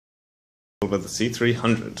with the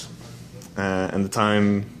C300 and the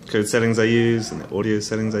time code settings I use and the audio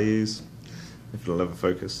settings I use, if it'll ever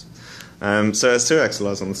focus. So it has two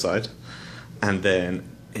XLRs on the side, and then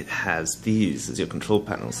it has these as your control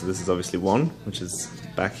panel. So this is obviously one, which is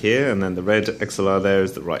back here, and then the red XLR there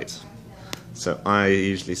is the right. So I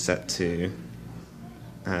usually set to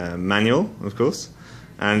manual, of course,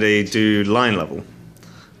 and I do line level.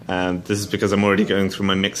 This is because I'm already going through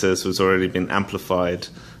my mixer, so it's already been amplified.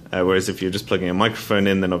 Whereas if you're just plugging a microphone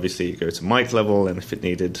in, then obviously you go to mic level, and if it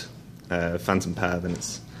needed phantom power, then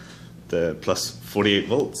it's the plus 48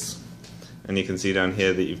 volts. And you can see down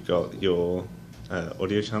here that you've got your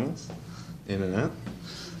audio channels in and out.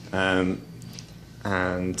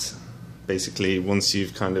 And basically, once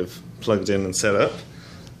you've kind of plugged in and set up,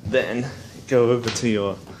 then go over to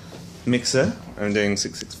your mixer. I'm doing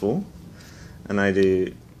 664, and I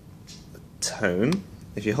do tone.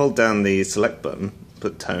 If you hold down the select button,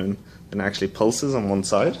 put tone, then it actually pulses on one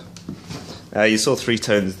side. You saw 3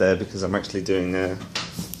 tones there because I'm actually doing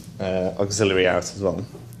auxiliary out as well.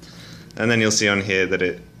 And then you'll see on here that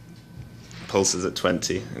it pulses at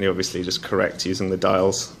 20, and you obviously just correct using the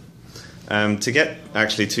dials. To get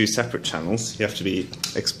actually 2 separate channels, you have to be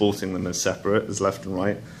exporting them as separate, as left and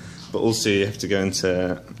right, but also you have to go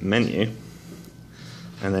into menu,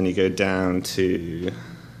 and then you go down to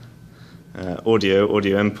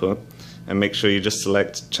audio input, and make sure you just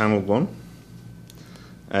select channel 1.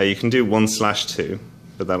 You can do 1/2,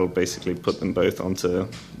 but that'll basically put them both onto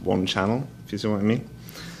one channel, if you see what I mean,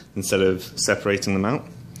 instead of separating them out.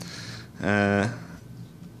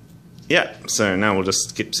 Yeah, so now we'll just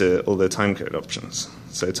skip to all the timecode options.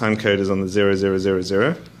 So timecode is on the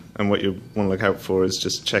 0000, and what you want to look out for is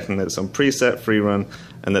just checking that it's on preset, free run,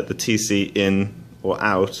 and that the TC in or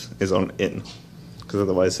out is on in, because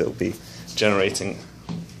otherwise it'll be generating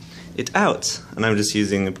it out. And I'm just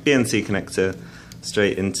using a BNC connector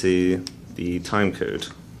straight into the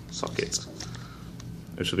timecode socket,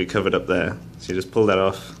 which will be covered up there. So you just pull that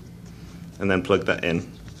off and then plug that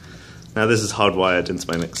in. Now this is hardwired into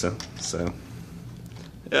my mixer, so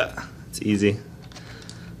yeah, it's easy.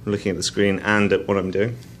 I'm looking at the screen and at what I'm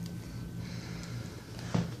doing.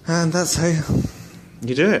 And that's how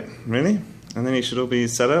you do it, really. And then you should all be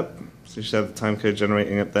set up. So you should have the timecode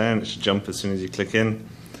generating up there, and it should jump as soon as you click in.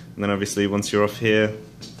 And then obviously once you're off here,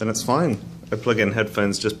 then it's fine. I plug in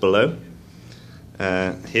headphones just below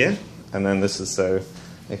here, and then this is so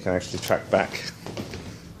it can actually track back.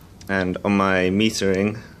 And on my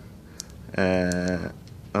metering,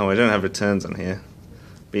 oh, I don't have returns on here,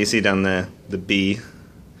 but you see down there the B,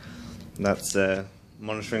 that's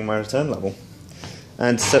monitoring my return level.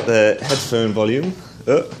 And to set the headphone volume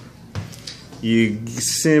up, you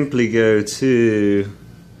simply go to,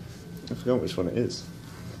 I forgot which one it is.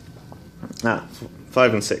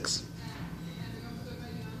 5 and 6.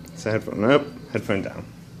 So headphone up, headphone down.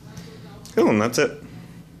 Cool, and that's it.